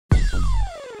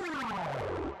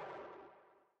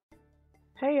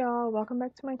Hey y'all, welcome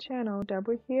back to my channel.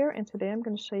 Deborah here, and today I'm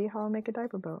going to show you how I make a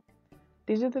diaper boat.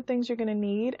 These are the things you're going to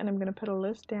need, and I'm going to put a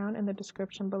list down in the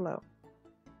description below.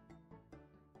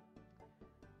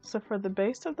 So for the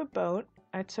base of the boat,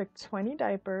 I took 20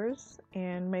 diapers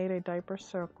and made a diaper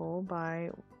circle by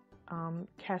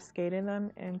cascading them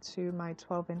into my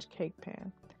 12-inch cake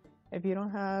pan. If you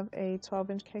don't have a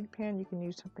 12-inch cake pan, you can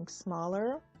use something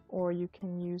smaller, or you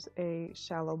can use a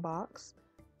shallow box,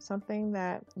 something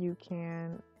that you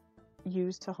can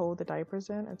use to hold the diapers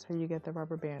in until you get the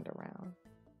rubber band around.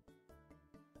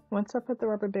 Once I put the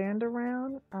rubber band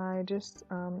around, I just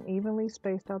evenly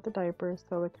spaced out the diapers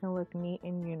so it can look neat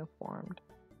and uniformed.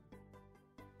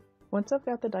 Once I've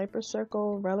got the diaper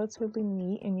circle relatively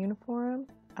neat and uniform,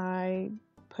 I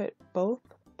put both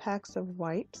packs of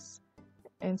wipes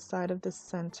inside of the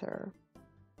center.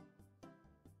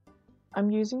 I'm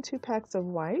using 2 packs of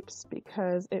wipes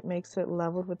because it makes it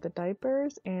leveled with the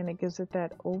diapers and it gives it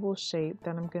that oval shape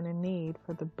that I'm going to need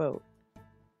for the boat.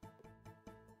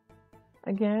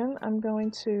 Again, I'm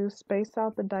going to space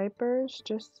out the diapers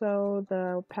just so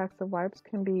the packs of wipes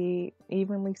can be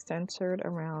evenly centered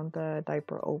around the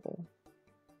diaper oval.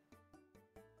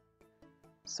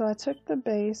 So I took the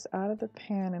base out of the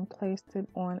pan and placed it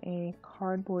on a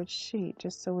cardboard sheet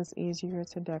just so it's easier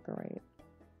to decorate.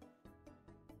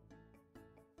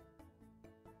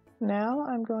 Now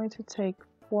I'm going to take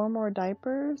 4 more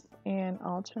diapers and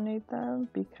alternate them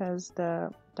because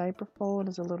the diaper fold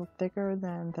is a little thicker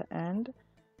than the end.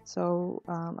 So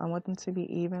I want them to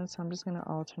be even, so I'm just going to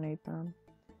alternate them.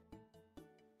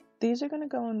 These are going to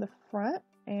go in the front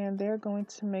and they're going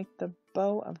to make the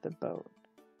bow of the boat.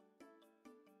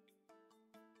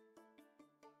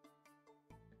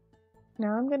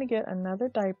 Now I'm going to get another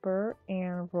diaper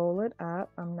and roll it up.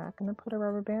 I'm not going to put a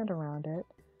rubber band around it.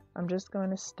 I'm just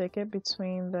going to stick it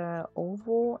between the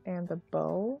oval and the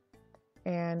bow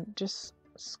and just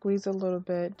squeeze a little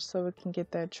bit so it can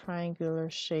get that triangular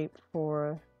shape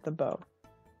for the bow.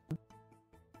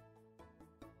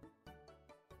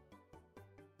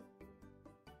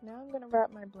 Now I'm going to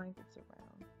wrap my blankets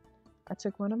around. I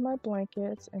took one of my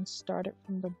blankets and started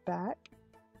from the back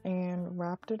and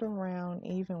wrapped it around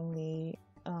evenly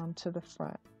to the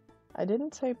front. I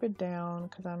didn't tape it down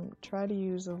because I'm trying to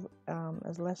use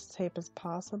as less tape as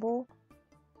possible,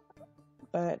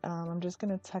 but I'm just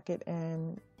going to tuck it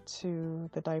in to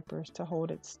the diapers to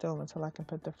hold it still until I can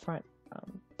put the front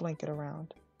blanket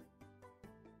around.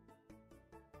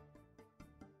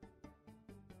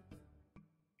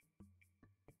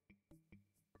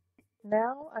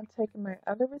 Now I'm taking my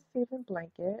other receiving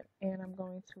blanket and I'm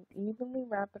going to evenly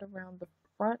wrap it around the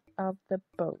front of the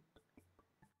boat.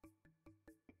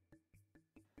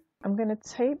 I'm going to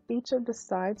tape each of the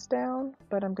sides down,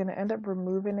 but I'm going to end up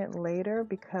removing it later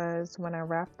because when I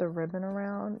wrap the ribbon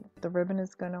around, the ribbon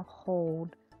is going to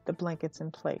hold the blankets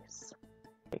in place.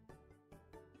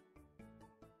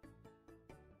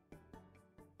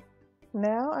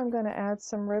 Now I'm going to add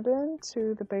some ribbon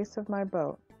to the base of my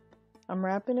boat. I'm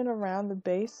wrapping it around the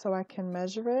base so I can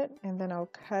measure it, and then I'll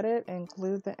cut it and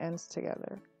glue the ends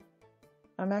together.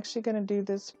 I'm actually going to do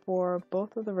this for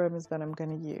both of the ribbons that I'm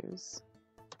going to use.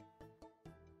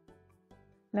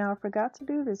 Now I forgot to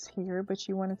do this here, but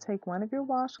you want to take one of your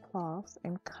washcloths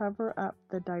and cover up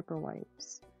the diaper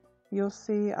wipes. You'll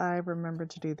see I remember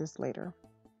to do this later.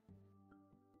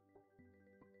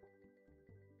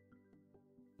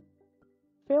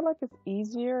 I feel like it's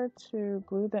easier to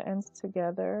glue the ends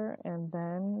together and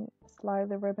then slide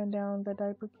the ribbon down the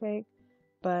diaper cake,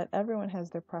 but everyone has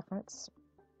their preference.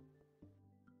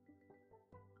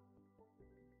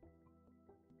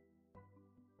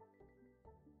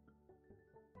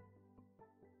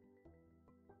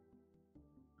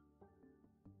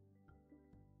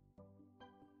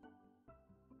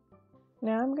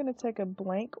 Now I'm going to take a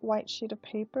blank white sheet of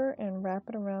paper and wrap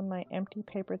it around my empty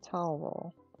paper towel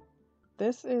roll.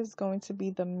 This is going to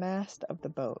be the mast of the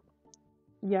boat.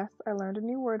 Yes, I learned a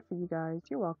new word for you guys.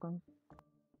 You're welcome.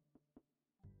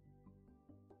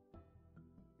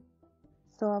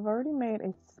 So I've already made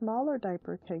a smaller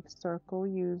diaper cake circle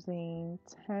using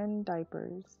 10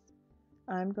 diapers.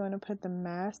 I'm going to put the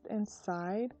mast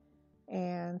inside,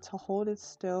 and to hold it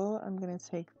still, I'm going to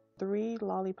take 3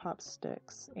 lollipop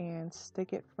sticks and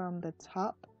stick it from the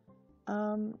top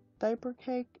diaper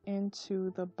cake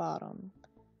into the bottom.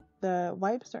 The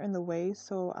wipes are in the way,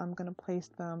 so I'm going to place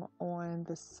them on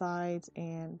the sides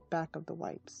and back of the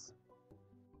wipes.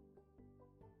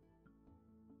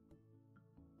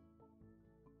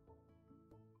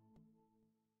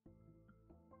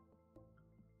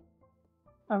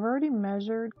 I've already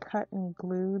measured, cut, and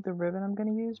glued the ribbon I'm going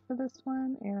to use for this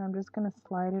one, and I'm just going to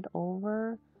slide it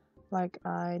over like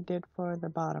I did for the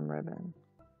bottom ribbon.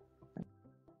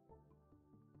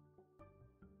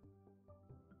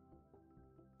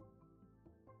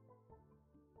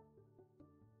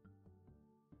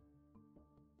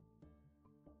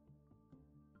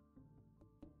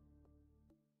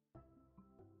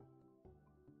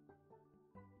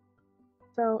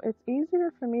 So it's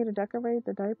easier for me to decorate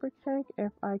the diaper cake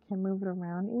if I can move it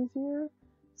around easier.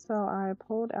 So I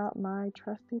pulled out my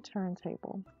trusty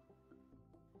turntable.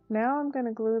 Now I'm going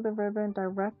to glue the ribbon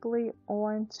directly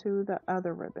onto the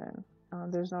other ribbon.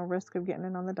 There's no risk of getting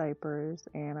it on the diapers,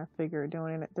 and I figure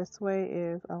doing it this way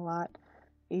is a lot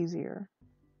easier.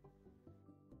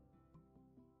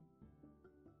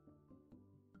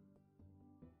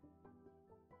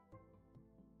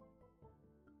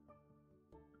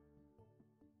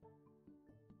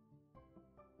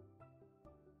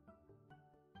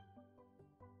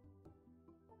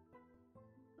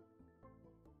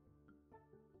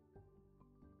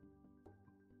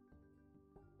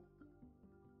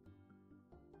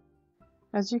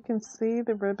 As you can see,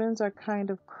 the ribbons are kind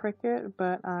of crooked,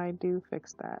 but I do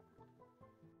fix that.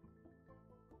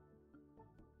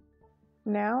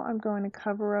 Now I'm going to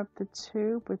cover up the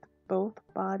tube with both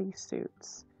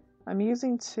bodysuits. I'm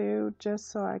using two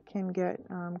just so I can get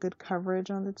good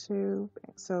coverage on the tube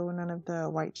so none of the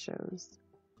white shows.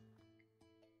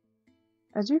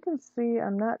 As you can see,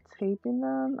 I'm not taping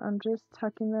them, I'm just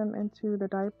tucking them into the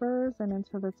diapers and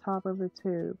into the top of the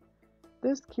tube.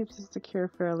 This keeps it secure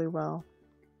fairly well.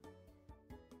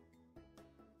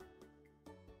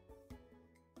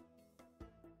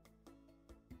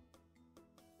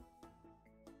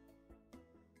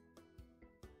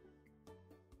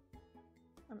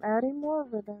 I'm adding more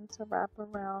ribbon to wrap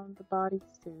around the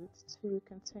bodysuits to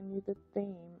continue the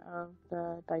theme of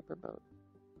the diaper boat.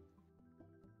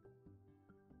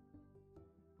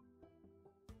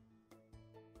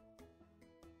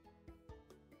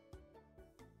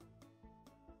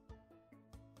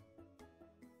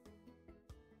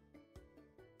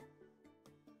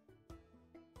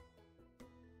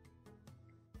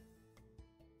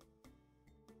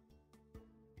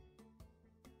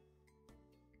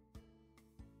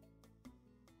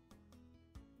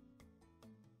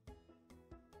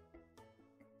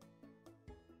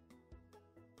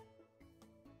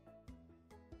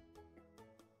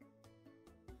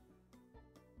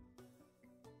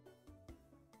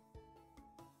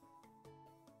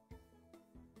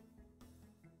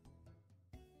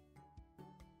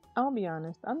 I'll be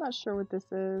honest, I'm not sure what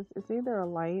this is. It's either a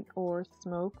light or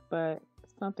smoke, but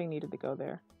something needed to go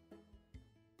there.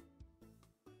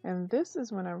 And this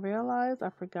is when I realized I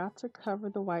forgot to cover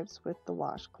the wipes with the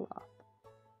washcloth.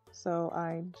 So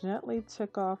I gently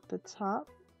took off the top.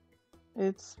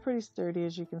 It's pretty sturdy,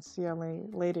 as you can see. I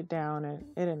laid it down and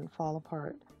it didn't fall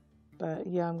apart. But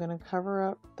yeah, I'm going to cover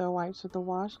up the wipes with the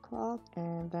washcloth,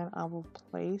 and then I will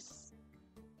place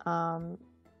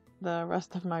the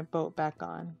rest of my boat back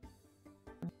on.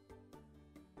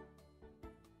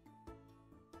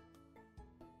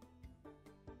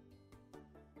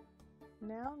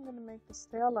 Now I'm going to make the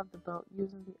sail of the boat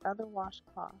using the other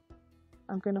washcloth.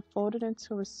 I'm going to fold it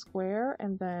into a square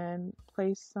and then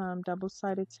place some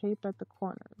double-sided tape at the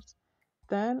corners.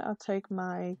 Then I'll take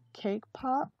my cake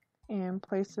pop and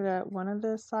place it at one of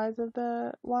the sides of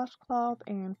the washcloth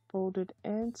and fold it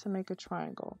in to make a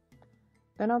triangle.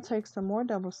 Then I'll take some more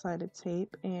double-sided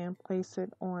tape and place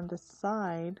it on the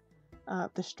side,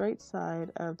 the straight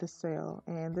side of the sail,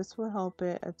 and this will help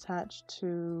it attach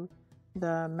to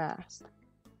the mast.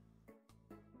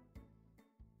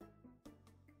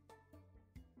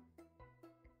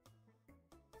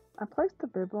 I placed the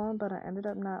bib on, but I ended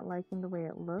up not liking the way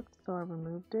it looked, so I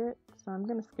removed it. So I'm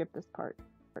going to skip this part.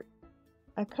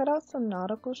 I cut out some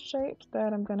nautical shapes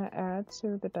that I'm going to add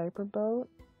to the diaper boat.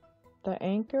 The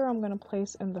anchor I'm going to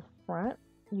place in the front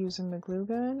using the glue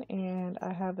gun, and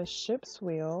I have a ship's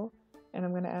wheel, and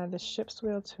I'm going to add the ship's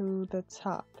wheel to the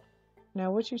top. Now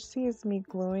what you see is me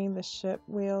gluing the ship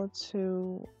wheel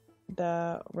to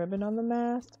the ribbon on the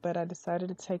mast, but I decided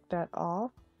to take that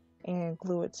off and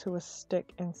glue it to a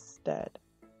stick instead.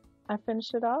 I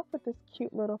finished it off with this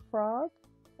cute little frog,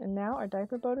 and now our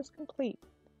diaper boat is complete.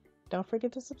 Don't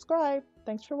forget to subscribe.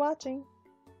 Thanks for watching.